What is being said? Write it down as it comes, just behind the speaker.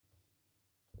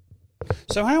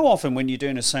So how often when you're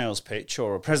doing a sales pitch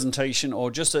or a presentation or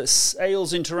just a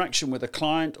sales interaction with a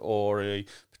client or a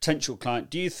potential client,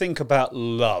 do you think about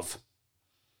love?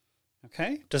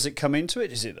 Okay, does it come into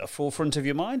it? Is it at the forefront of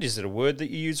your mind? Is it a word that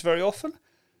you use very often?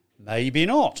 Maybe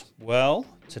not. Well,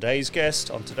 today's guest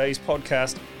on today's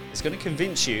podcast is going to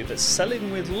convince you that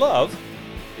selling with love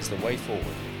is the way forward.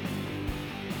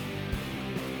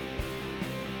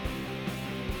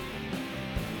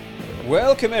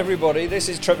 Welcome everybody, this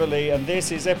is Trevor Lee and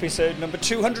this is episode number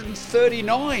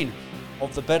 239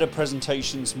 of the Better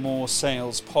Presentations, More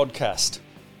Sales podcast.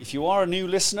 If you are a new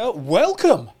listener,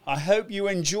 welcome! I hope you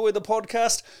enjoy the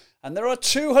podcast and there are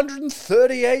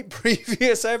 238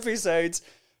 previous episodes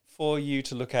for you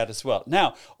to look at as well.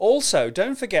 Now, also,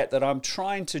 don't forget that I'm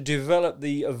trying to develop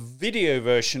the video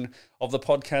version of the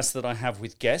podcast that I have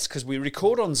with guests because we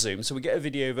record on Zoom, so we get a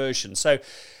video version. So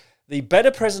the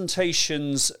Better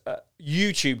Presentations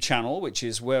YouTube channel, which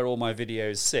is where all my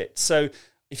videos sit. So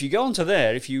if you go onto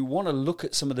there, if you want to look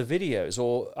at some of the videos,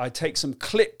 or I take some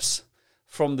clips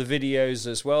from the videos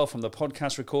as well, from the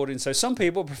podcast recording. So some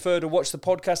people prefer to watch the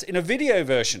podcast in a video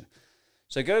version.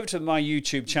 So go over to my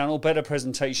YouTube channel, Better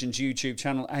Presentations YouTube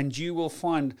channel, and you will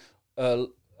find,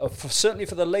 certainly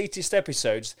for the latest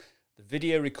episodes, the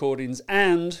video recordings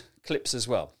and clips as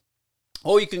well.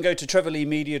 Or you can go to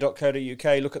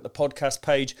trevorleemedia.co.uk, look at the podcast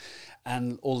page,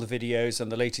 and all the videos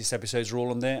and the latest episodes are all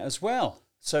on there as well.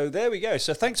 So there we go.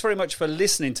 So thanks very much for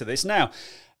listening to this. Now,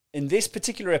 in this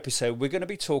particular episode, we're going to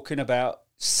be talking about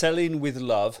selling with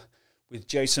love with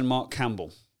Jason Mark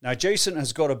Campbell. Now, Jason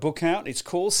has got a book out. It's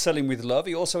called Selling with Love.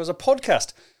 He also has a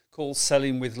podcast called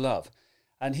Selling with Love.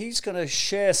 And he's going to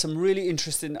share some really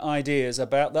interesting ideas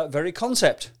about that very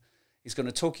concept. He's going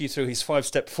to talk you through his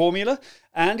 5-step formula,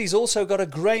 and he's also got a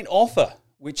great offer,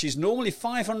 which is normally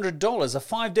 $500, a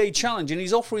 5-day challenge, and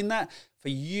he's offering that for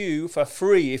you for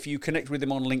free if you connect with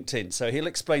him on LinkedIn. So he'll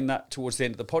explain that towards the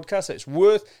end of the podcast, so it's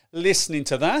worth listening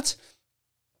to that.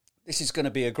 This is going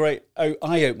to be a great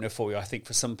eye-opener for you, I think,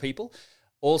 for some people.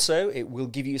 Also, it will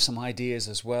give you some ideas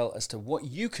as well as to what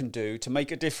you can do to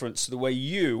make a difference to the way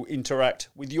you interact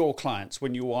with your clients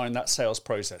when you are in that sales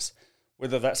process,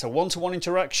 whether that's a one-to-one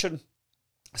interaction,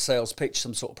 a sales pitch,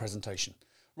 some sort of presentation.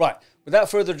 Right,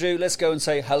 without further ado, let's go and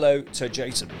say hello to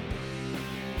Jason.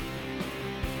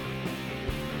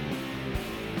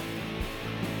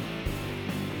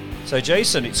 So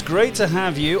Jason, it's great to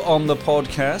have you on the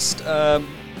podcast.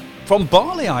 From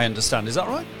Bali, I understand, is that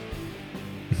right?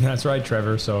 That's right,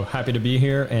 Trevor. So happy to be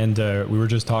here. And we were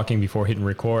just talking before hitting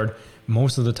record.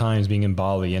 Most of the times being in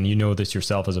Bali, and you know this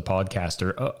yourself as a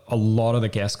podcaster, a lot of the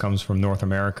guests comes from North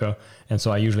America. And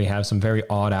so I usually have some very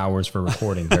odd hours for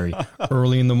recording, very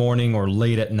early in the morning or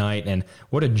late at night. And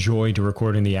what a joy to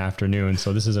record in the afternoon.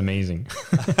 So this is amazing.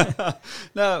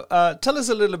 Now, tell us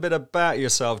a little bit about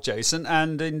yourself, Jason,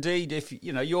 and indeed, if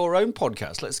you know your own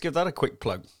podcast. Let's give that a quick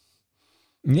plug.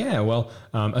 Yeah, well,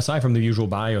 aside from the usual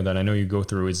bio that I know you go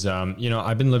through is,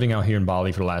 I've been living out here in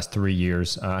Bali for the last 3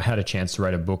 years. I had a chance to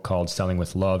write a book called Selling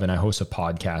with Love, and I host a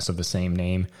podcast of the same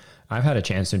name. I've had a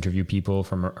chance to interview people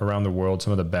from around the world,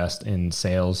 some of the best in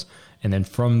sales. And then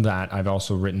from that, I've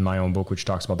also written my own book, which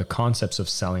talks about the concepts of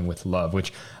selling with love,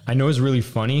 which I know is really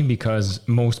funny because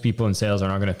most people in sales are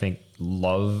not going to think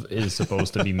love is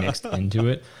supposed to be mixed into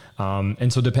it.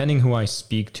 And so depending who I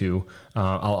speak to,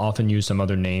 I'll often use some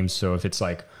other names. So if it's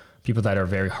like people that are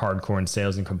very hardcore in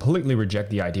sales and completely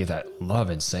reject the idea that love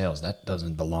and sales, that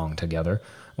doesn't belong together.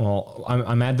 Well,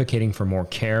 I'm advocating for more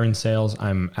care in sales.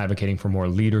 I'm advocating for more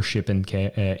leadership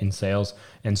in sales.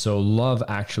 And so love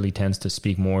actually tends to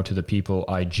speak more to the people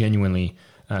I genuinely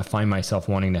find myself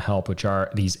wanting to help, which are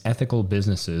these ethical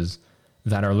businesses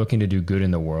that are looking to do good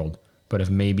in the world, but have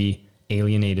maybe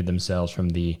alienated themselves from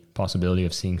the possibility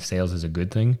of seeing sales as a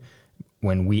good thing,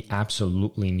 when we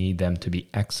absolutely need them to be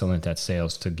excellent at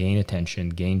sales to gain attention,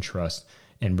 gain trust,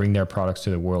 and bring their products to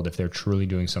the world if they're truly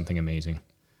doing something amazing.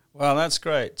 Well, that's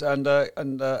great, and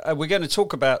we're going to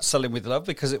talk about Selling with Love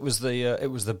because it was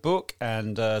the book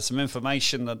and some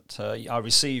information that I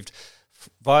received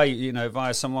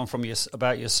via someone from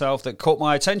about yourself that caught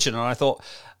my attention, and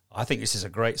I think this is a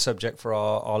great subject for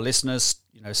our listeners.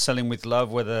 Selling with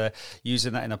love, whether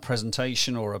using that in a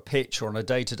presentation or a pitch or on a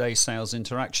day-to-day sales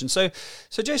interaction. So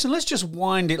Jason, let's just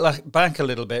wind it back a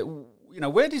little bit.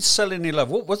 Where did Selling with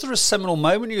Love? Was there a seminal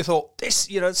moment you thought, this,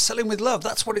 Selling with Love,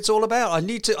 that's what it's all about. I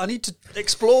need to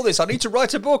explore this. I need to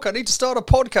write a book. I need to start a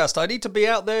podcast. I need to be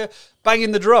out there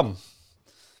banging the drum.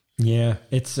 Yeah,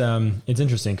 it's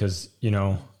interesting because,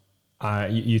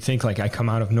 you think like I come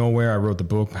out of nowhere, I wrote the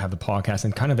book, I have the podcast,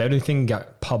 and kind of everything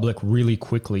got public really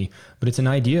quickly. But it's an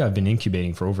idea I've been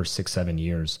incubating for over 6-7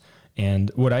 years.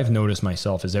 And what I've noticed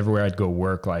myself is everywhere I'd go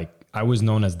work, like I was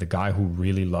known as the guy who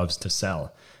really loves to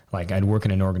sell. Like I'd work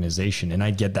in an organization and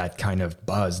I'd get that kind of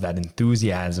buzz, that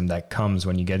enthusiasm that comes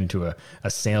when you get into a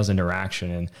sales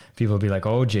interaction, and people would be like,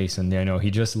 oh, Jason,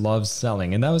 he just loves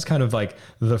selling. And that was kind of like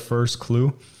the first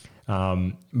clue.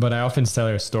 But I often tell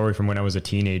a story from when I was a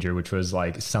teenager, which was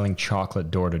like selling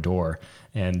chocolate door to door.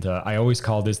 And I always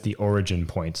call this the origin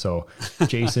point. So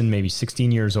Jason, maybe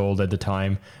 16 years old at the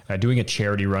time, doing a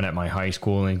charity run at my high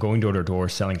school and going door to door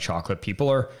selling chocolate. People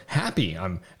are happy.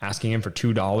 I'm asking them for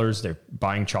 $2. They're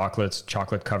buying chocolates,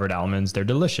 chocolate covered almonds. They're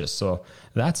delicious. So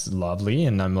that's lovely.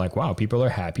 And I'm like, wow, people are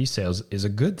happy. Sales is a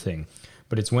good thing.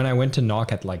 But it's when I went to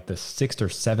knock at like the 6th or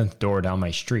 7th door down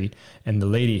my street, and the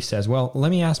lady says, well,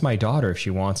 let me ask my daughter if she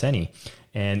wants any.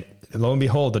 And lo and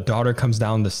behold, the daughter comes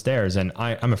down the stairs, and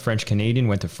I'm a French Canadian,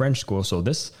 went to French school. So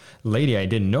this lady, I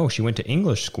didn't know, she went to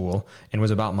English school and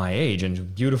was about my age, and a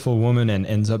beautiful woman, and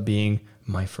ends up being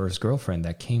my first girlfriend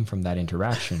that came from that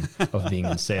interaction of being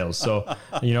in sales. So,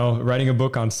 writing a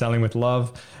book on selling with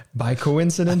love, by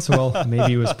coincidence, well,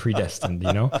 maybe it was predestined,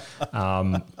 Great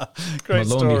but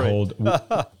lo story. and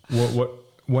behold,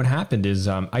 what happened is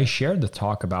I shared the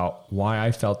talk about why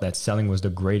I felt that selling was the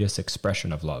greatest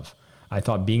expression of love. I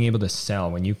thought being able to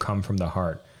sell when you come from the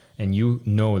heart and you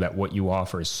know that what you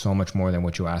offer is so much more than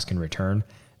what you ask in return,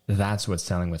 that's what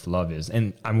selling with love is.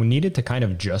 And I needed to kind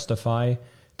of justify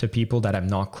to people that I'm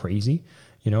not crazy.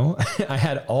 I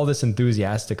had all this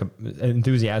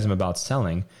enthusiasm about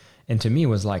selling. And to me, it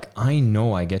was like, I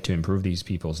know I get to improve these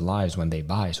people's lives when they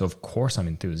buy. So of course I'm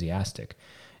enthusiastic.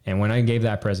 And when I gave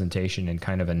that presentation and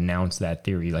kind of announced that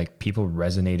theory, like people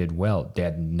resonated well. They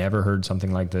had never heard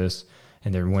something like this.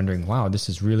 And they're wondering, wow, this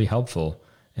is really helpful.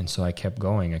 And so I kept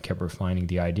going. I kept refining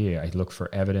the idea. I looked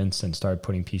for evidence and started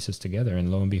putting pieces together.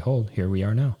 And lo and behold, here we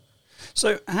are now.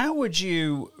 So how would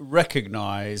you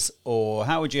recognize, or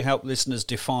how would you help listeners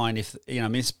define if,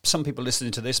 some people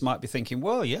listening to this might be thinking,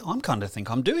 well, yeah, I'm kind of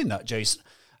think I'm doing that, Jason.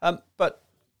 But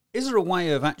is there a way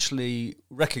of actually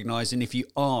recognizing if you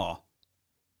are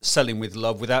selling with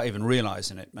love without even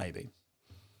realizing it, maybe?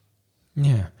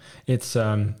 Yeah, it's,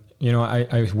 I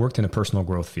worked in a personal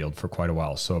growth field for quite a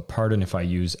while. So pardon if I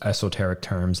use esoteric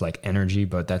terms like energy,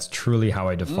 but that's truly how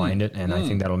I defined it. And I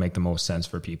think that'll make the most sense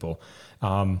for people.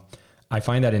 I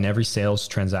find that in every sales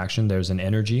transaction, there's an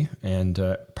energy, and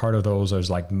part of those is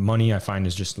like money. I find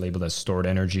is just labeled as stored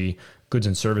energy. Goods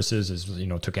and services is,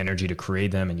 took energy to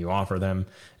create them and you offer them.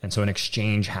 And so an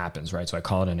exchange happens, right? So I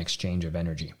call it an exchange of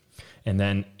energy. And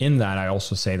then in that, I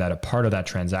also say that a part of that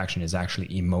transaction is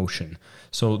actually emotion.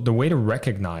 So the way to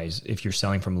recognize if you're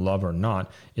selling from love or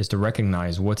not is to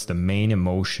recognize what's the main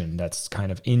emotion that's kind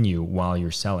of in you while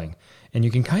you're selling. And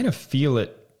you can kind of feel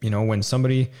it, when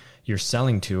somebody you're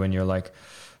selling to and you're like,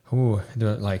 oh,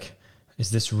 they're like,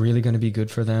 is this really going to be good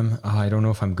for them? Oh, I don't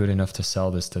know if I'm good enough to sell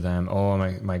this to them. Oh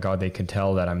my God, they can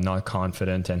tell that I'm not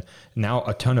confident. And now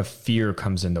a ton of fear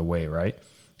comes in the way, right?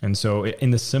 And so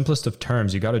in the simplest of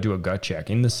terms, you got to do a gut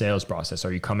check in the sales process.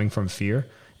 Are you coming from fear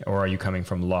or are you coming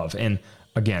from love? And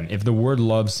again, if the word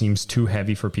love seems too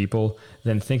heavy for people,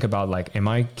 then think about like, am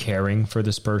I caring for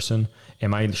this person?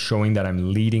 Am I showing that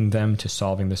I'm leading them to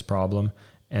solving this problem?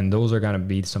 And those are going to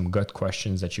be some gut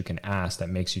questions that you can ask that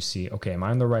makes you see, okay, am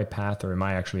I on the right path, or am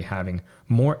I actually having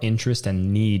more interest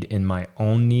and need in my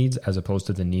own needs as opposed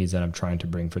to the needs that I'm trying to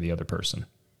bring for the other person?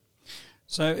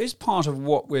 So is part of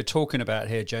what we're talking about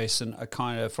here, Jason, a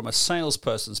kind of, from a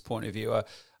salesperson's point of view, a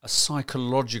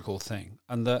psychological thing,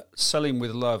 and that selling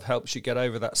with love helps you get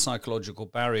over that psychological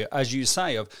barrier, as you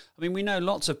say. We know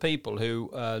lots of people who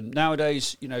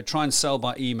nowadays, try and sell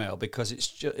by email because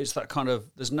it's that kind of,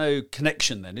 there's no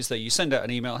connection then, is there? You send out an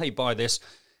email, hey, buy this.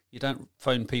 You don't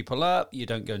phone people up. You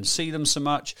don't go and see them so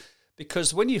much.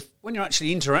 Because when you're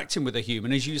actually interacting with a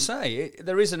human, as you say,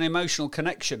 there is an emotional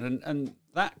connection, and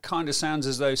that kind of sounds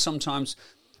as though sometimes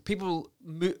people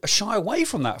shy away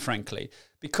from that, frankly,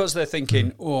 because they're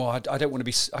thinking, "Oh, I don't want to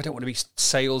be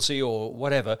salesy or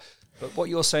whatever." But what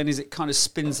you're saying is it kind of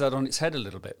spins that on its head a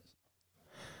little bit.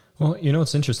 Well,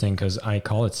 it's interesting because I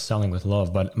call it selling with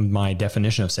love, but my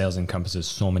definition of sales encompasses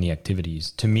so many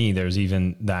activities. To me, there's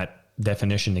even that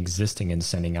definition existing in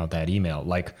sending out that email.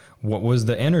 Like, what was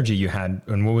the energy you had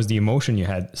and what was the emotion you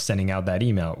had sending out that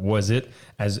email? Was it,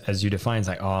 as you define, it's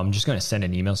like, oh, I'm just going to send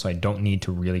an email so I don't need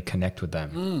to really connect with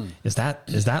them. Is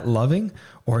that loving?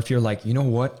 Or if you're like, you know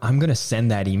what, I'm going to send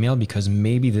that email because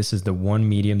maybe this is the one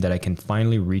medium that I can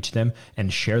finally reach them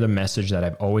and share the message that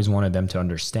I've always wanted them to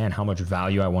understand, how much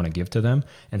value I want to give to them.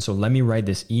 And so let me write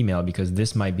this email because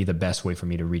this might be the best way for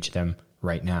me to reach them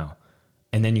right now.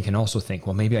 And then you can also think,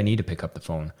 well, maybe I need to pick up the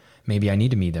phone. Maybe I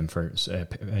need to meet them for,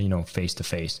 face to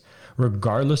face.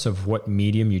 Regardless of what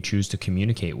medium you choose to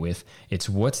communicate with, it's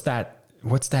what's that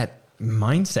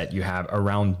mindset you have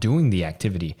around doing the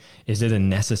activity. Is it a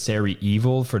necessary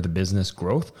evil for the business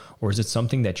growth, or is it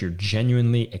something that you're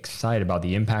genuinely excited about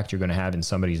the impact you're going to have in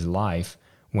somebody's life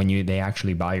when they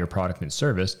actually buy your product and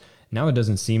service? Now it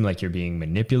doesn't seem like you're being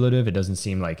manipulative. It doesn't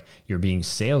seem like you're being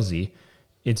salesy.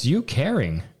 It's you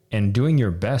caring and doing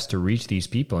your best to reach these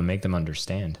people and make them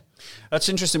understand. That's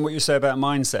interesting what you say about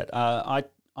mindset.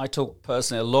 I talk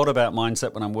personally a lot about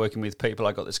mindset when I'm working with people.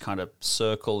 I got this kind of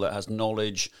circle that has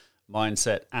knowledge,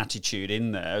 mindset, attitude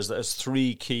in there as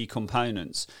three key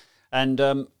components. And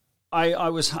I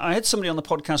had somebody on the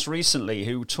podcast recently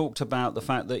who talked about the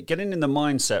fact that getting in the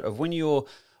mindset of when you're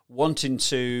wanting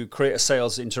to create a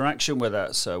sales interaction, whether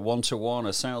that's a one-to-one,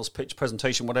 a sales pitch,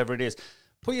 presentation, whatever it is,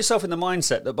 put yourself in the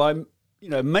mindset that by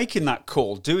making that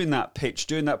call, doing that pitch,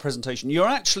 doing that presentation, you're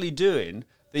actually doing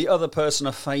the other person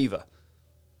a favor.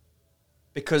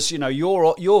 Because,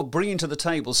 you're bringing to the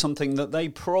table something that they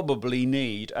probably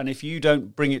need. And if you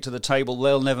don't bring it to the table,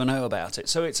 they'll never know about it.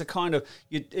 So it's a kind of,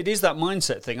 it is that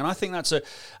mindset thing. And I think that's a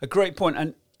great point.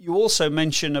 And you also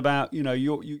mentioned about,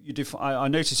 I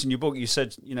noticed in your book, you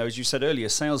said, as you said earlier,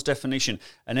 sales definition,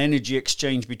 an energy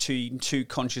exchange between two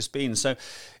conscious beings. So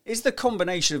is the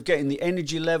combination of getting the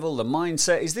energy level, the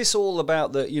mindset, is this all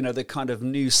about the kind of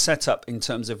new setup in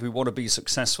terms of we want to be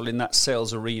successful in that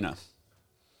sales arena?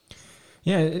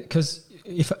 Yeah, because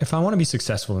if I want to be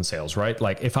successful in sales, right?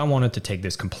 Like if I wanted to take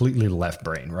this completely left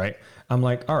brain, right? I'm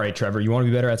like, all right, Trevor, you want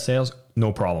to be better at sales?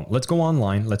 No problem. Let's go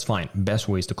online. Let's find best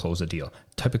ways to close a deal,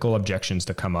 typical objections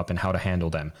to come up and how to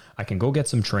handle them. I can go get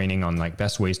some training on like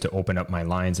best ways to open up my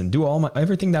lines and do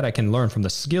everything that I can learn from the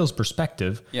skills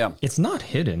perspective. Yeah. It's not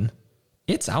hidden.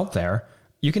 It's out there.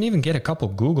 You can even get a couple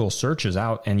Google searches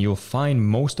out and you'll find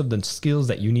most of the skills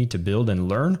that you need to build and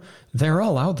learn. They're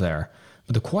all out there.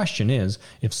 But the question is,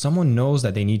 if someone knows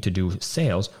that they need to do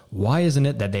sales, why isn't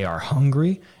it that they are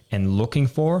hungry and looking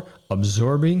for,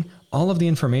 absorbing all of the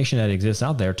information that exists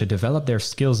out there to develop their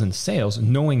skills in sales,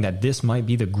 knowing that this might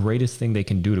be the greatest thing they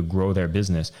can do to grow their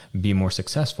business, be more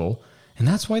successful? And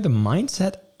that's why the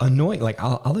mindset annoying. Like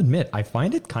I'll admit, I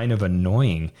find it kind of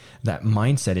annoying that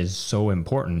mindset is so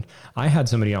important. I had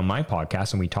somebody on my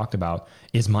podcast and we talked about,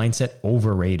 is mindset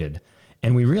overrated?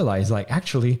 And we realized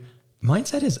actually,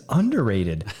 mindset is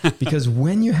underrated because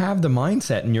when you have the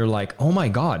mindset and you're like, oh my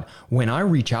God, when I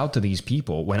reach out to these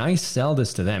people, when I sell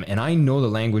this to them and I know the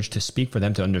language to speak for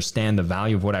them to understand the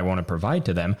value of what I want to provide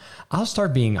to them, I'll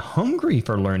start being hungry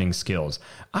for learning skills.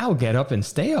 I'll get up and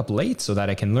stay up late so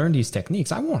that I can learn these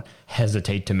techniques. I won't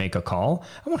hesitate to make a call.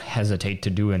 I won't hesitate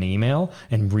to do an email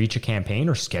and reach a campaign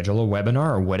or schedule a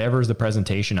webinar or whatever is the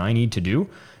presentation I need to do.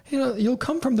 You'll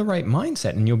come from the right mindset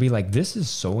and you'll be like, this is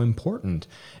so important.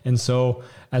 And so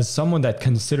as someone that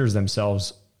considers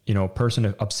themselves,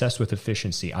 person obsessed with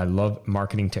efficiency, I love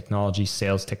marketing technology,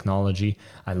 sales technology.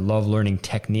 I love learning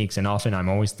techniques. And often I'm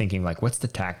always thinking what's the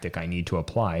tactic I need to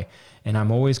apply? And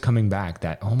I'm always coming back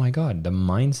that, oh my God, the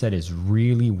mindset is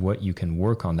really what you can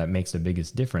work on that makes the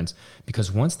biggest difference. Because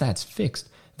once that's fixed,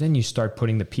 then you start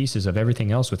putting the pieces of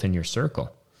everything else within your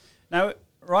circle. Now,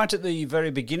 right at the very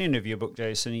beginning of your book,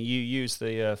 Jason, you use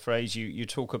the phrase, you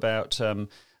talk about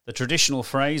the traditional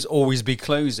phrase, always be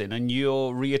closing, and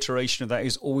your reiteration of that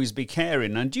is always be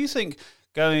caring. And do you think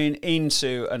going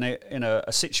into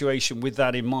a situation with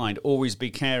that in mind, always be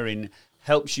caring,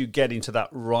 helps you get into that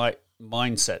right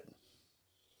mindset?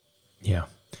 Yeah.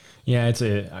 Yeah,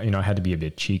 I had to be a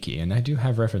bit cheeky, and I do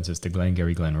have references to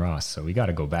Glengarry Glen Ross, so we got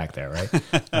to go back there,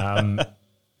 right?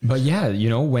 But yeah,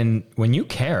 when you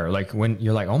care, when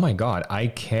you're like, oh my God, I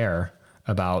care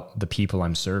about the people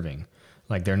I'm serving.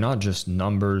 They're not just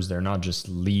numbers, they're not just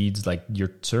leads,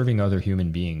 you're serving other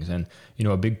human beings. And,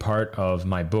 a big part of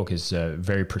my book is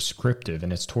very prescriptive,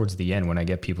 and it's towards the end when I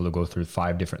get people to go through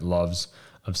 5 different loves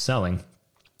of selling.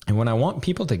 And what I want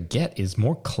people to get is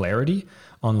more clarity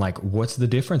on what's the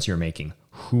difference you're making?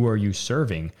 Who are you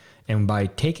serving? And by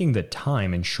taking the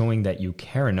time and showing that you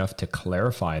care enough to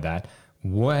clarify that,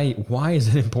 why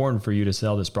is it important for you to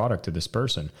sell this product to this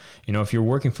person? If you're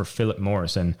working for Philip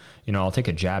Morris, and I'll take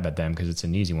a jab at them because it's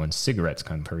an easy one, cigarettes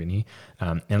company,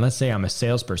 and let's say I'm a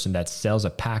salesperson that sells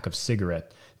a pack of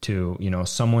cigarette to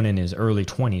someone in his early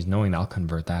 20s, knowing that I'll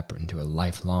convert that into a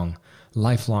lifelong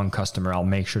customer. I'll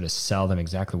make sure to sell them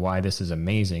exactly why this is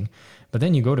amazing. But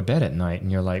then you go to bed at night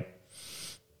and you're like,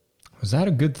 was that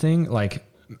a good thing?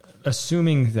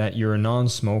 Assuming that you're a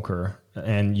non-smoker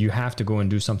and you have to go and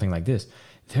do something like this,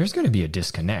 there's going to be a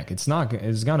disconnect.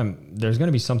 There's going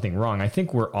to be something wrong. I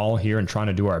think we're all here and trying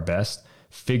to do our best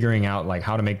figuring out like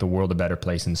how to make the world a better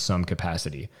place in some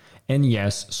capacity. And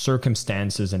yes,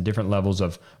 circumstances and different levels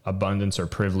of abundance or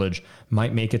privilege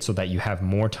might make it so that you have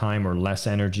more time or less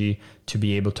energy to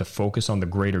be able to focus on the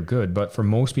greater good. But for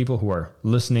most people who are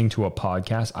listening to a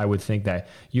podcast, I would think that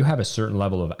you have a certain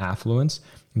level of affluence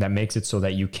that makes it so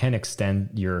that you can extend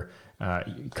your,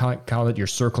 call it your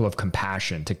circle of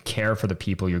compassion, to care for the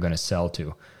people you're going to sell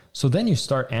to. So then you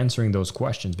start answering those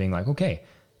questions, being like, okay,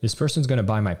 this person's going to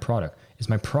buy my product. Is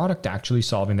my product actually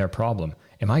solving their problem?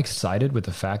 Am I excited with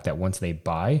the fact that once they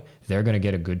buy, they're going to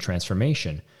get a good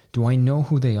transformation? Do I know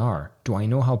who they are? Do I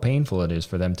know how painful it is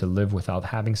for them to live without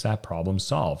having that problem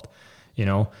solved? You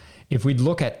know, if we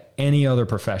look at any other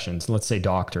professions, let's say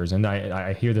doctors, and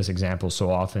I hear this example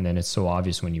so often and it's so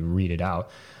obvious when you read it out.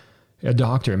 A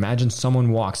doctor, imagine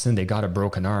someone walks in, they got a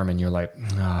broken arm and you're like,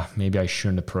 maybe I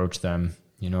shouldn't approach them.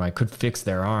 You know, I could fix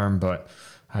their arm, but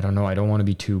I don't know. I don't want to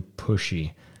be too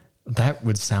pushy. That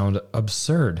would sound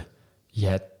absurd.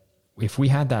 Yet, if we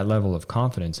had that level of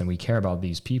confidence and we care about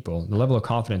these people, the level of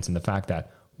confidence in the fact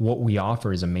that what we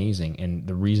offer is amazing and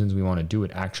the reasons we want to do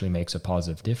it actually makes a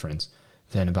positive difference,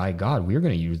 then by God, we're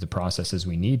going to use the processes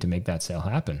we need to make that sale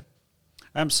happen.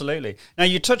 Absolutely. Now,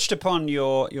 you touched upon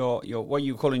your what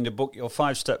you call in the book, your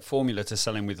 5-step formula to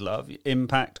selling with love: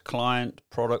 impact, client,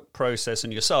 product, process,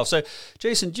 and yourself. So,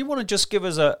 Jason, do you want to just give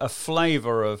us a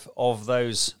flavor of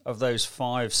those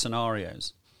 5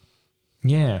 scenarios?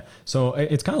 Yeah. So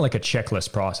it's kind of like a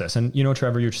checklist process. And, you know,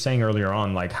 Trevor, you're saying earlier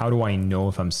on, like, how do I know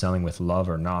if I'm selling with love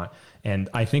or not? And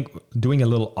I think doing a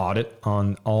little audit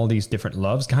on all these different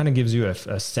loves kind of gives you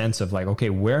a sense of like, okay,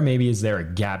 where maybe is there a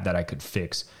gap that I could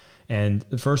fix? And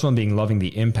the first one being loving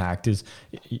the impact is,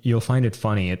 you'll find it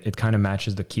funny. It kind of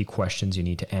matches the key questions you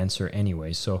need to answer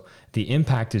anyway. So the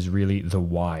impact is really the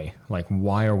why. Like,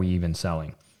 why are we even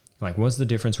selling? Like, what's the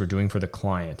difference we're doing for the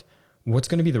client? What's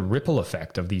going to be the ripple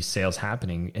effect of these sales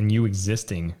happening and you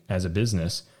existing as a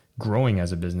business, growing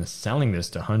as a business, selling this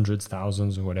to hundreds,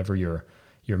 thousands, or whatever your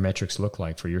metrics look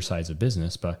like for your size of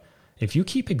business. But if you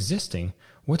keep existing,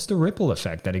 what's the ripple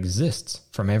effect that exists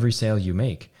from every sale you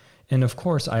make? And of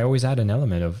course, I always add an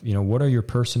element of, you know, what are your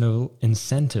personal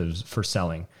incentives for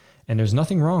selling? And there's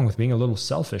nothing wrong with being a little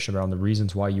selfish around the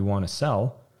reasons why you want to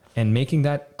sell and making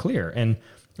that clear. And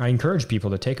I encourage people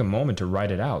to take a moment to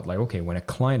write it out. Like, okay, when a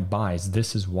client buys,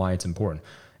 this is why it's important.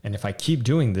 And if I keep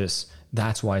doing this,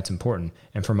 that's why it's important.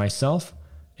 And for myself,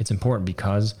 it's important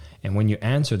because, and when you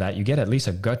answer that, you get at least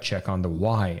a gut check on the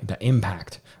why, the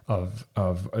impact of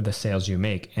the sales you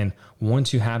make. And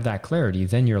once you have that clarity,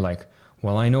 then you're like,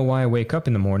 well, I know why I wake up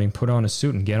in the morning, put on a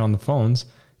suit and get on the phones,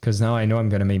 because now I know I'm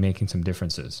going to be making some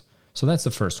differences. So that's the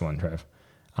first one, Trev.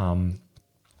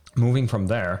 Moving from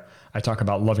there, I talk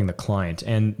about loving the client.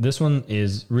 And this one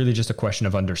is really just a question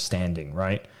of understanding,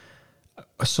 right?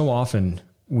 So often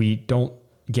we don't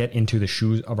get into the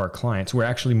shoes of our clients. We're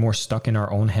actually more stuck in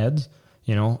our own heads.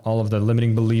 You know, all of the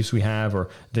limiting beliefs we have or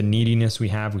the neediness we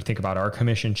have. We think about our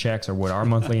commission checks or what our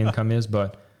monthly income is,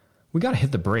 but we got to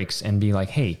hit the brakes and be like,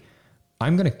 hey,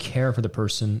 I'm going to care for the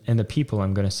person and the people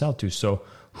I'm going to sell to. So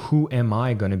who am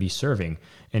I going to be serving?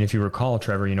 And if you recall,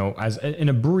 Trevor, you know, as in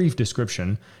a brief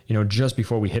description, you know, just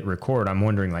before we hit record, I'm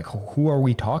wondering like, who are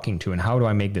we talking to and how do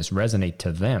I make this resonate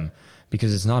to them?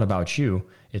 Because it's not about you,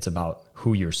 it's about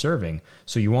who you're serving.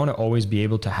 So you want to always be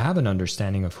able to have an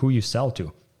understanding of who you sell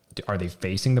to. Are they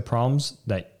facing the problems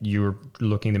that you're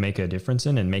looking to make a difference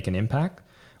in and make an impact?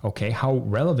 Okay, how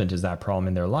relevant is that problem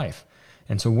in their life?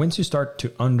 And so once you start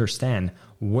to understand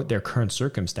what their current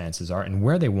circumstances are and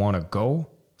where they want to go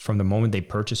from the moment they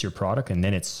purchase your product and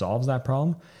then it solves that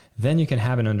problem, then you can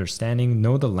have an understanding,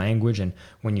 know the language. And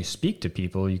when you speak to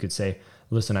people, you could say,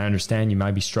 listen, I understand you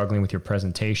might be struggling with your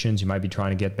presentations. You might be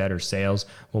trying to get better sales.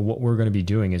 Well, what we're going to be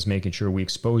doing is making sure we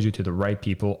expose you to the right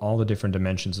people, all the different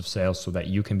dimensions of sales so that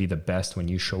you can be the best when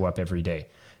you show up every day.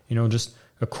 You know, just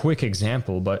a quick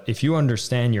example, but if you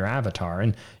understand your avatar,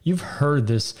 and you've heard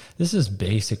this is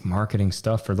basic marketing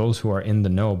stuff for those who are in the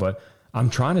know, but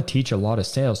I'm trying to teach a lot of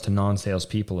sales to non-sales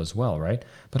people as well, right?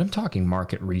 But I'm talking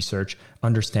market research,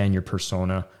 understand your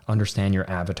persona, understand your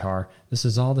avatar. This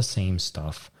is all the same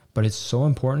stuff, but it's so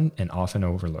important and often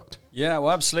overlooked. Yeah,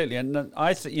 well, absolutely. And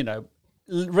I think, you know,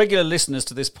 regular listeners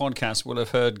to this podcast will have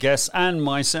heard guests and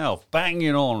myself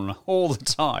banging on all the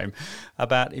time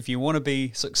about if you want to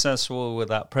be successful with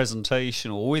that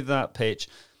presentation or with that pitch,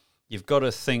 you've got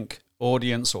to think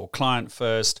audience or client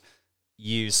first,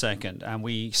 you second. And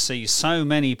we see so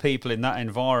many people in that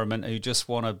environment who just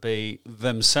want to be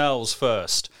themselves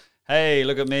first. Hey,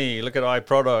 look at me, look at my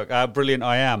product, how brilliant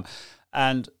I am.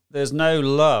 And there's no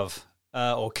love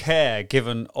or care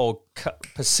given or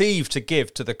perceived to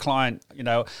give to the client. You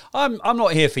know, I'm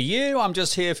not here for you. I'm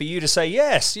just here for you to say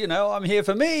yes. You know, I'm here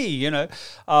for me. You know,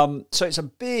 so it's a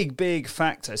big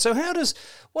factor. So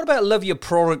what about love your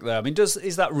product though? I mean,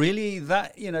 is that really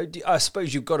that? You know, I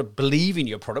suppose you've got to believe in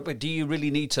your product, but do you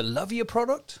really need to love your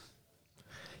product?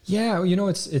 Yeah, you know,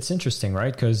 it's interesting,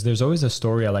 right? Because there's always a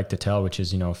story I like to tell, which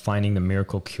is, you know, finding the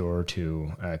miracle cure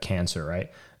to cancer,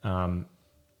 right?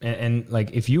 And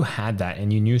like if you had that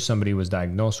and you knew somebody was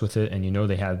diagnosed with it and you know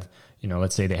they have, you know,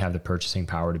 let's say they have the purchasing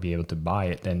power to be able to buy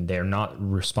it, then they're not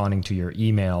responding to your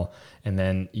email. And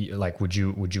then like, would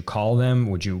you call them?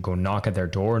 Would you go knock at their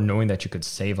door knowing that you could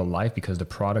save a life because the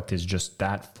product is just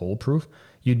that foolproof?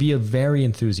 You'd be very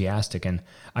enthusiastic. And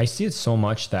I see it so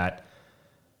much that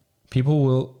people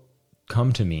will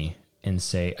come to me and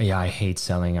say, yeah, I hate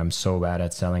selling. I'm so bad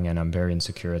at selling and I'm very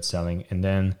insecure at selling. And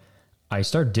then I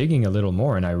start digging a little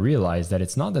more and I realize that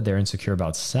it's not that they're insecure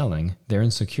about selling. They're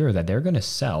insecure that they're going to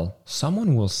sell.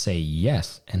 Someone will say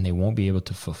yes and they won't be able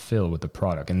to fulfill with the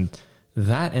product. And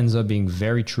that ends up being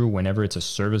very true whenever it's a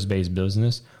service-based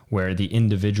business where the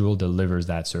individual delivers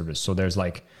that service. So there's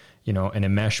like, you know, an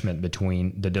enmeshment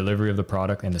between the delivery of the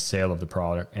product and the sale of the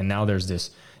product. And now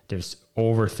there's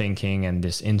overthinking and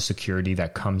this insecurity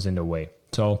that comes in the way.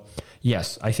 So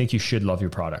yes, I think you should love your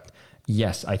product.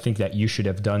 Yes, I think that you should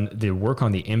have done the work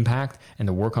on the impact and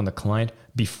the work on the client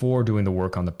before doing the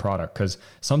work on the product, because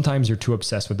sometimes you're too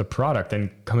obsessed with the product.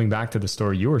 And coming back to the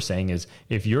story you were saying is,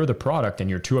 if you're the product and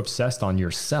you're too obsessed on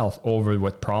yourself over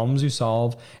what problems you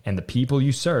solve and the people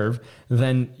you serve,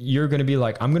 then you're going to be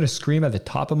like, I'm going to scream at the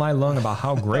top of my lung about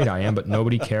how great I am, but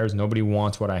nobody cares. Nobody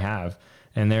wants what I have.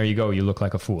 And there you go. You look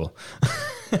like a fool.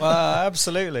 Well,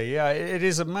 absolutely. Yeah, it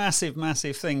is a massive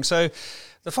thing. So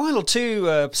the final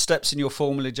two steps in your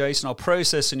formula, Jason, are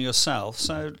process and yourself.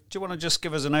 So do you want to just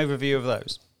give us an overview of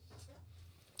those?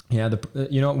 Yeah,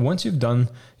 once you've done,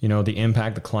 the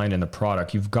impact, the client, and the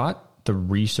product, you've got the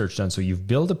research done. So you've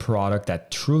built a product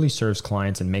that truly serves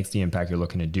clients and makes the impact you're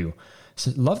looking to do.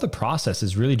 So love the process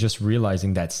is really just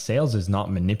realizing that sales is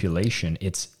not manipulation.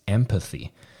 It's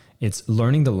empathy. It's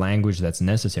learning the language that's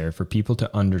necessary for people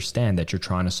to understand that you're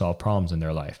trying to solve problems in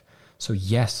their life. So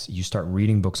yes, you start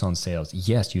reading books on sales.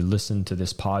 Yes, you listen to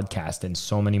this podcast and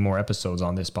so many more episodes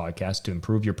on this podcast to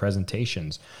improve your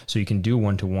presentations. So you can do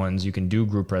one-to-ones, you can do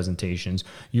group presentations.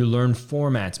 You learn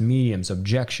formats, mediums,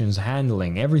 objections,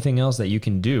 handling, everything else that you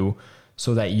can do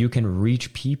so that you can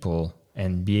reach people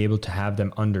and be able to have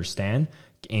them understand,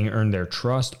 earn their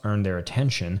trust, earn their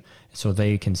attention, so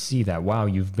they can see that, wow,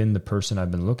 you've been the person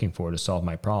I've been looking for to solve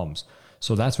my problems.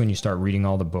 So that's when you start reading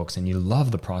all the books and you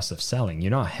love the process of selling.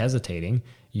 You're not hesitating.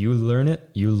 You learn it,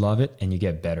 you love it, and you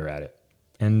get better at it.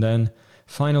 And then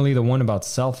finally, the one about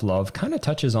self-love kind of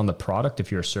touches on the product if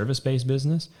you're a service-based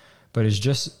business, but it's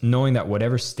just knowing that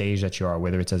whatever stage that you are,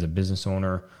 whether it's as a business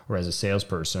owner or as a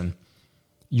salesperson,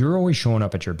 you're always showing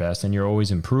up at your best and you're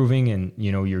always improving and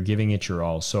you're giving it your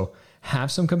all. So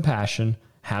have some compassion,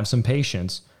 have some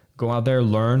patience, go out there,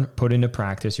 learn, put into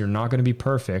practice. You're not going to be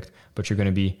perfect, but you're going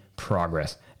to be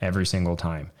progress every single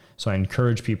time. So I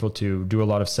encourage people to do a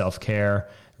lot of self-care,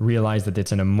 realize that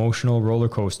it's an emotional roller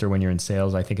coaster when you're in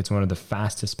sales. I think it's one of the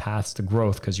fastest paths to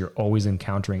growth because you're always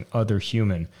encountering other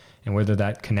human. And whether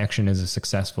that connection is a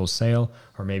successful sale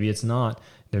or maybe it's not,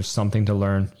 there's something to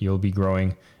learn. You'll be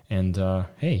growing. And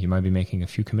hey, you might be making a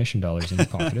few commission dollars in your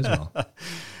pocket as well.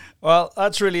 Well,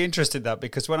 that's really interesting, that,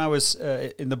 because when I was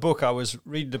in the book, I was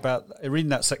reading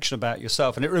that section about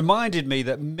yourself, and it reminded me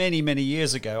that many, many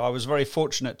years ago, I was very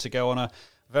fortunate to go on a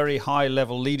very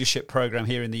high-level leadership program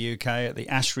here in the UK at the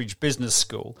Ashridge Business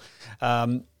School.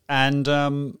 And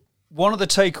one of the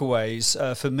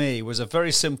takeaways for me was a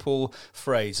very simple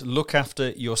phrase: look after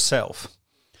yourself.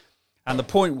 And the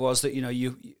point was that,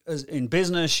 you in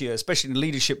business, especially in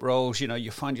leadership roles, you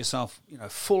find yourself,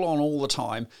 full on all the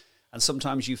time. And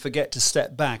sometimes you forget to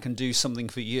step back and do something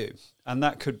for you. And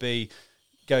that could be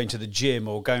going to the gym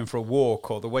or going for a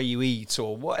walk or the way you eat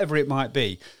or whatever it might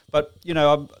be. But,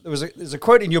 there's a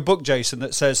quote in your book, Jason,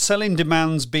 that says, selling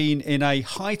demands being in a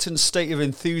heightened state of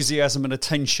enthusiasm and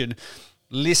attention,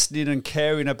 listening and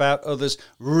caring about others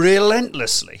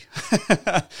relentlessly.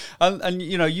 and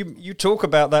you talk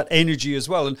about that energy as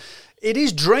well. And it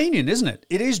is draining, isn't it?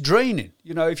 It is draining.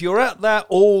 If you're at that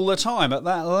all the time, at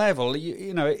that level, it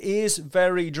is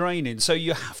very draining. So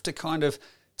you have to kind of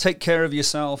take care of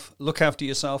yourself, look after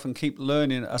yourself, and keep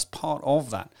learning as part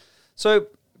of that. So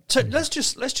let's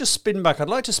just spin back. I'd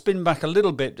like to spin back a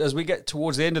little bit as we get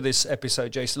towards the end of this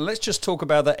episode, Jason. Let's just talk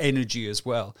about that energy as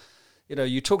well.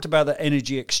 you talked about the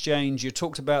energy exchange. You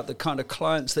talked about the kind of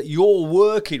clients that you're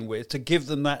working with to give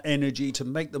them that energy, to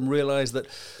make them realize that,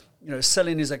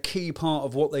 selling is a key part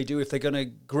of what they do if they're going to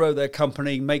grow their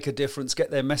company, make a difference, get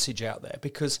their message out there.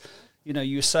 Because,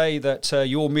 you say that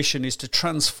your mission is to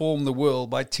transform the world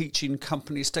by teaching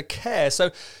companies to care. So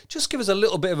just give us a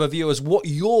little bit of a view as what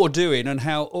you're doing and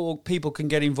how all people can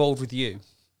get involved with you.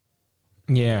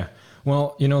 Yeah.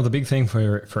 Well, the big thing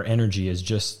for energy is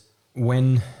just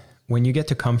when you get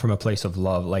to come from a place of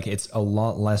love, like it's a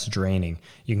lot less draining.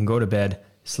 You can go to bed,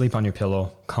 sleep on your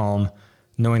pillow, calm,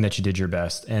 knowing that you did your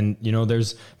best. And,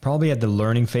 there's probably at the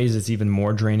learning phase, it's even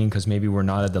more draining because maybe we're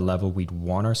not at the level we'd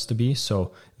want us to be.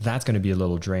 So that's going to be a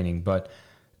little draining, but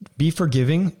be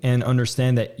forgiving and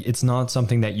understand that it's not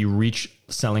something that you reach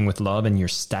selling with love and you're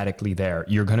statically there.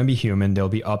 You're going to be human. There'll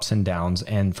be ups and downs.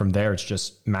 And from there, it's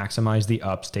just maximize the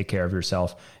ups, take care of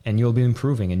yourself, and you'll be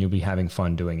improving and you'll be having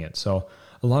fun doing it. So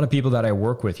a lot of people that I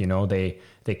work with,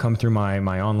 they come through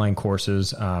my online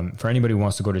courses. For anybody who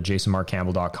wants to go to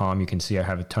jasonmarkcampbell.com, you can see I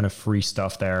have a ton of free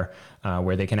stuff there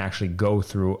where they can actually go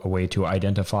through a way to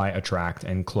identify, attract,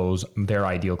 and close their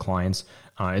ideal clients.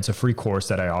 It's a free course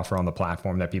that I offer on the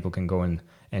platform that people can go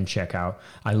and check out.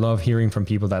 I love hearing from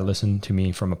people that listen to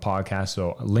me from a podcast.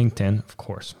 So LinkedIn, of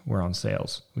course, we're on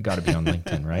sales. We got to be on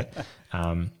LinkedIn, right?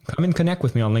 Come and connect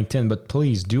with me on LinkedIn, but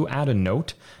please do add a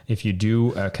note if you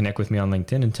do connect with me on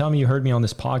LinkedIn and tell me you heard me on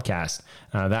this podcast.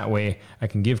 That way I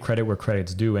can give credit where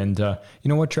credit's due. And you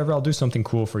know what, Trevor, I'll do something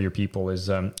cool for your people is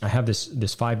I have this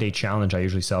 5-day challenge I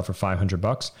usually sell for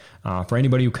 $500. For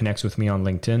anybody who connects with me on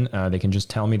LinkedIn, they can just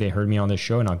tell me they heard me on this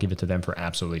show and I'll give it to them for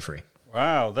absolutely free.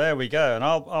 Wow, there we go. And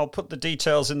I'll put the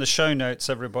details in the show notes,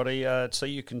 everybody, so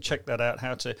you can check that out,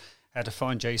 how to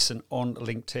find Jason on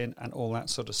LinkedIn and all that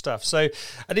sort of stuff. So,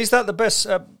 and is that the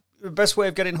best way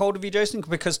of getting hold of you, Jason?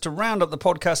 Because to round up the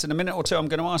podcast in a minute or two, I'm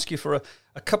going to ask you for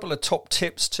a couple of top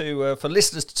tips for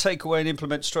listeners to take away and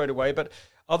implement straight away. But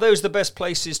are those the best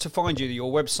places to find you,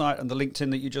 your website and the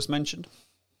LinkedIn that you just mentioned?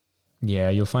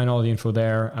 Yeah, you'll find all the info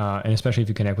there. And especially if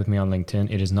you connect with me on LinkedIn,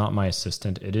 it is not my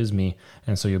assistant, it is me.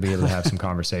 And so you'll be able to have some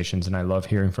conversations. And I love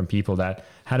hearing from people that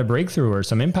had a breakthrough or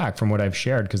some impact from what I've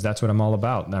shared, because that's what I'm all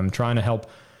about. I'm trying to help,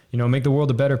 make the world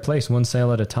a better place, one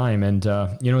sale at a time. And,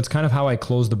 it's kind of how I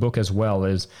close the book as well,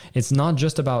 is it's not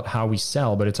just about how we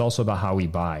sell, but it's also about how we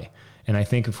buy. And I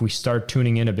think if we start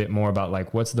tuning in a bit more about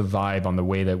like what's the vibe on the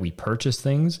way that we purchase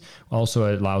things,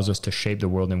 also it allows us to shape the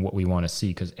world in what we want to see,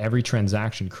 because every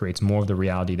transaction creates more of the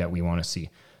reality that we want to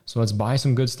see. So let's buy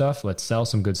some good stuff, let's sell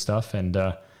some good stuff, and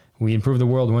we improve the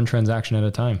world one transaction at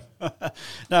a time.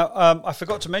 Now, I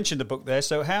forgot to mention the book there.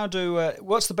 So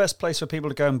what's the best place for people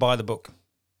to go and buy the book?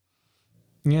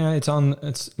 Yeah,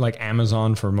 it's like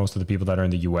Amazon for most of the people that are in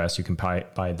the US. You can buy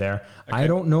it there. Okay. I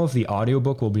don't know if the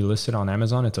audiobook will be listed on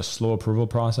Amazon. It's a slow approval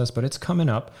process, but it's coming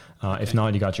up. Okay. If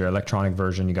not, you got your electronic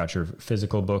version, you got your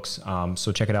physical books.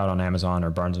 So check it out on Amazon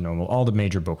or Barnes & Noble. All the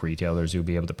major book retailers, you'll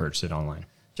be able to purchase it online.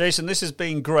 Jason, this has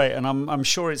been great, and I'm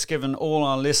sure it's given all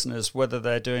our listeners, whether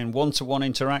they're doing one-to-one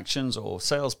interactions or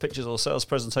sales pitches or sales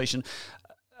presentation,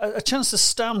 a chance to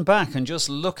stand back and just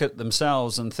look at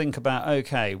themselves and think about,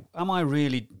 okay, am I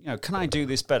really, can I do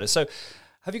this better? So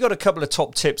have you got a couple of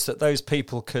top tips that those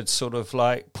people could sort of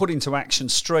like put into action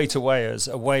straight away as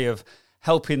a way of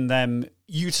helping them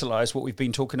utilize what we've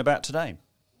been talking about today?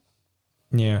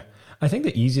 Yeah. I think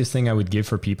the easiest thing I would give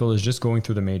for people is just going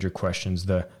through the major questions,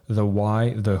 the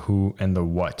why, the who, and the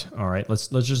what. All right. Let's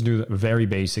just do the very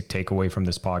basic takeaway from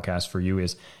this podcast for you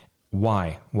is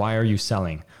why? Why are you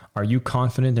selling? Are you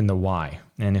confident in the why?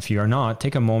 And if you are not,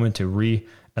 take a moment to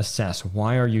reassess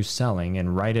why are you selling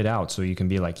and write it out so you can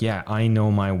be like, yeah, I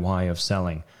know my why of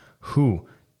selling. Who?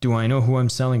 Do I know who I'm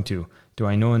selling to? Do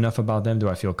I know enough about them? Do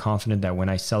I feel confident that when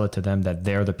I sell it to them, that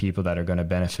they're the people that are going to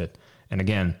benefit? And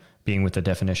again, being with the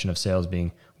definition of sales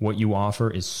being what you offer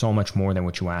is so much more than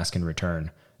what you ask in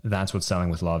return. That's what selling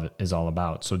with love is all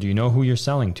about. So do you know who you're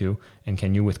selling to? And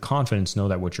can you with confidence know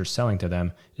that what you're selling to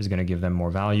them is going to give them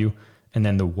more value? And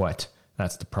then the what,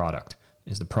 that's the product.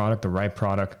 Is the product the right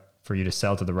product for you to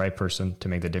sell to the right person to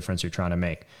make the difference you're trying to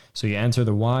make? So you answer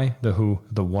the why, the who,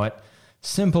 the what.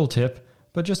 Simple tip,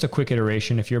 but just a quick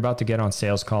iteration. If you're about to get on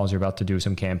sales calls, you're about to do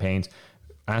some campaigns,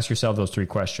 ask yourself those 3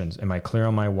 questions. Am I clear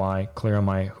on my why, clear on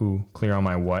my who, clear on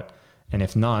my what? And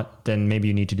if not, then maybe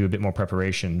you need to do a bit more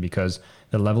preparation, because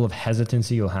the level of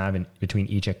hesitancy you'll have in between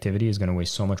each activity is going to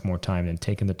waste so much more time than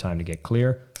taking the time to get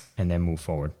clear and then move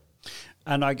forward.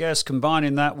 And I guess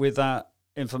combining that with that,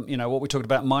 what we talked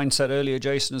about mindset earlier,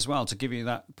 Jason, as well, to give you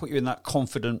that, put you in that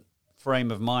confident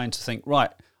frame of mind to think, right,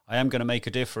 I am going to make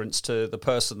a difference to the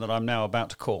person that I'm now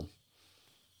about to call.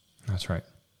 That's right.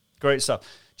 Great stuff.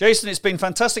 Jason, it's been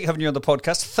fantastic having you on the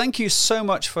podcast. Thank you so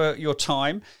much for your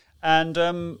time. And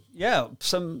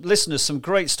some listeners, some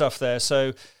great stuff there.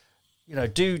 So,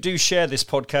 do share this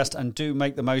podcast and do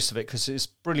make the most of it because it's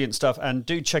brilliant stuff. And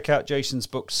do check out Jason's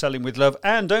book, Selling with Love.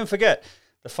 And don't forget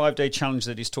the 5-day challenge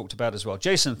that he's talked about as well.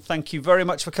 Jason, thank you very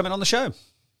much for coming on the show. It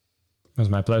was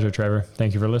my pleasure, Trevor.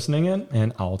 Thank you for listening in,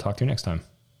 and I'll talk to you next time.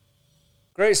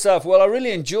 Great stuff. Well, I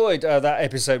really enjoyed that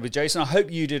episode with Jason. I hope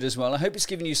you did as well. I hope it's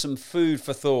given you some food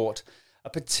for thought,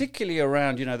 particularly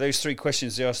around, those 3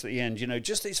 questions they asked at the end.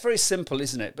 It's very simple,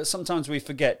 isn't it? But sometimes we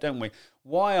forget, don't we?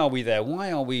 Why are we there?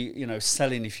 Why are we,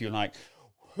 selling, if you like?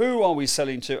 Who are we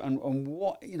selling to? And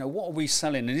what are we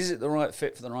selling? And is it the right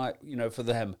fit for the right, for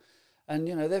them? And,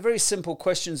 they're very simple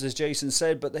questions, as Jason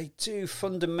said, but they do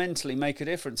fundamentally make a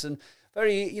difference. And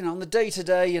very, on the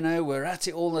day-to-day, we're at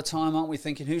it all the time, aren't we?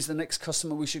 Thinking who's the next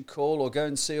customer we should call or go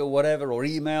and see or whatever, or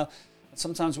email. And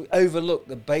sometimes we overlook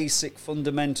the basic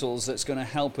fundamentals that's going to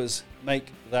help us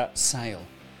make that sale.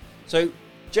 So,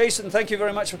 Jason, thank you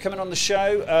very much for coming on the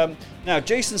show. Now,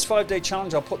 Jason's 5-day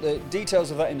challenge, I'll put the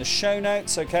details of that in the show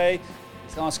notes, okay?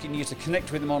 He's asking you to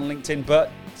connect with him on LinkedIn,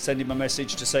 but send him a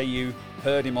message to say you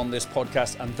heard him on this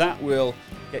podcast, and that will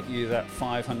get you that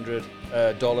 $500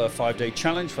 5-day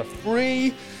challenge for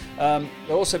free. There'll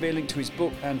also be a link to his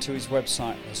book and to his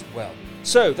website as well.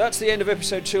 So that's the end of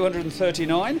episode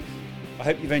 239. I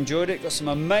hope you've enjoyed it. Got some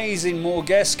amazing more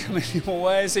guests coming your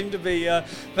way. I seem to be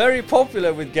very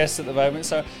popular with guests at the moment.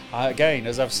 So again,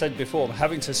 as I've said before, I'm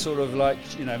having to sort of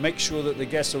make sure that the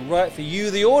guests are right for you,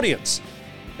 the audience.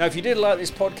 Now, if you did like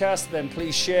this podcast, then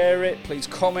please share it, please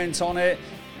comment on it,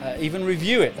 even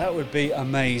review it. That would be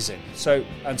amazing. So,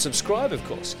 and subscribe, of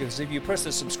course, because if you press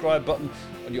the subscribe button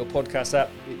on your podcast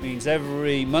app, it means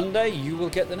every Monday you will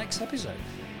get the next episode.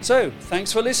 So,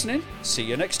 thanks for listening. See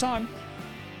you next time.